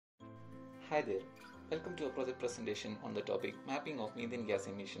Hi there, welcome to a project presentation on the topic Mapping of Methane Gas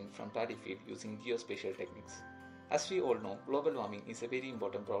Emission from Paddy Field using Geospatial Techniques. As we all know, global warming is a very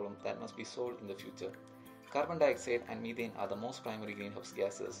important problem that must be solved in the future. Carbon dioxide and methane are the most primary greenhouse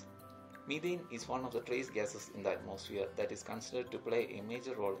gases. Methane is one of the trace gases in the atmosphere that is considered to play a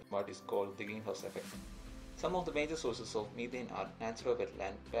major role in what is called the greenhouse effect. Some of the major sources of methane are natural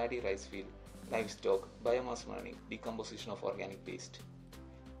wetland, paddy rice field, livestock, biomass burning, decomposition of organic waste.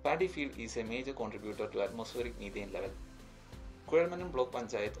 Paddy field is a major contributor to atmospheric methane level. Kuelmanam Block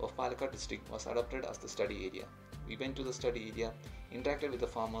Panchayat of Palakkad district was adopted as the study area. We went to the study area, interacted with the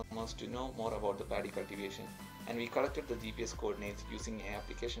farmers to know more about the paddy cultivation, and we collected the GPS coordinates using an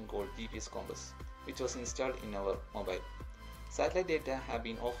application called GPS Compass, which was installed in our mobile. Satellite data have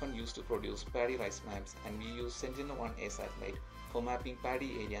been often used to produce paddy rice maps, and we use Sentinel-1A satellite for mapping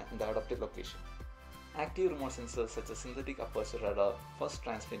paddy area in the adopted location. Active remote sensors such as synthetic aperture radar first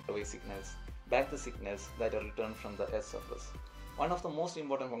transmit away signals, back the signals that are returned from the Earth's surface. One of the most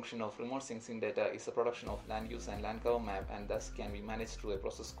important functions of remote sensing data is the production of land use and land cover map, and thus can be managed through a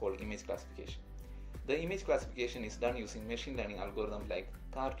process called image classification. The image classification is done using machine learning algorithms like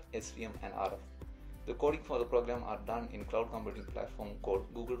CART, SVM and RF. The coding for the program are done in cloud computing platform called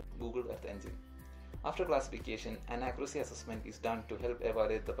Google Earth Engine. After classification, an accuracy assessment is done to help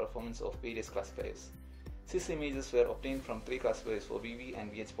evaluate the performance of various classifiers. 6 images were obtained from 3 classifiers for VV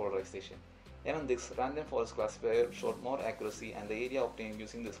and VH polarization. Even this random forest classifier showed more accuracy, and the area obtained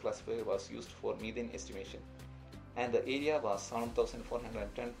using this classifier was used for methane estimation, and the area was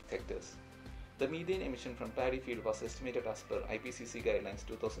 7,410 hectares. The methane emission from paddy field was estimated as per IPCC guidelines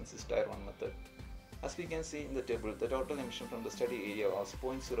 2006 Tier 1 method. As we can see in the table, the total emission from the study area was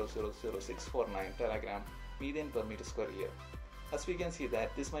 0.000649 teragram methane per meter square year. As we can see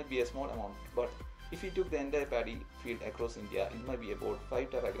that this might be a small amount, but if we took the entire paddy field across India, it might be about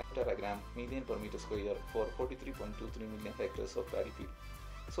 5 teragram methane per meter square year for 43.23 million hectares of paddy field.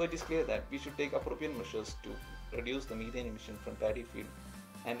 So it is clear that we should take appropriate measures to reduce the methane emission from paddy field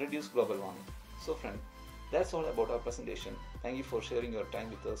and reduce global warming. So friend, that's all about our presentation. Thank you for sharing your time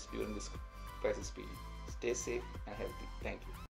with us during this crisis period. Stay safe and healthy. Thank you.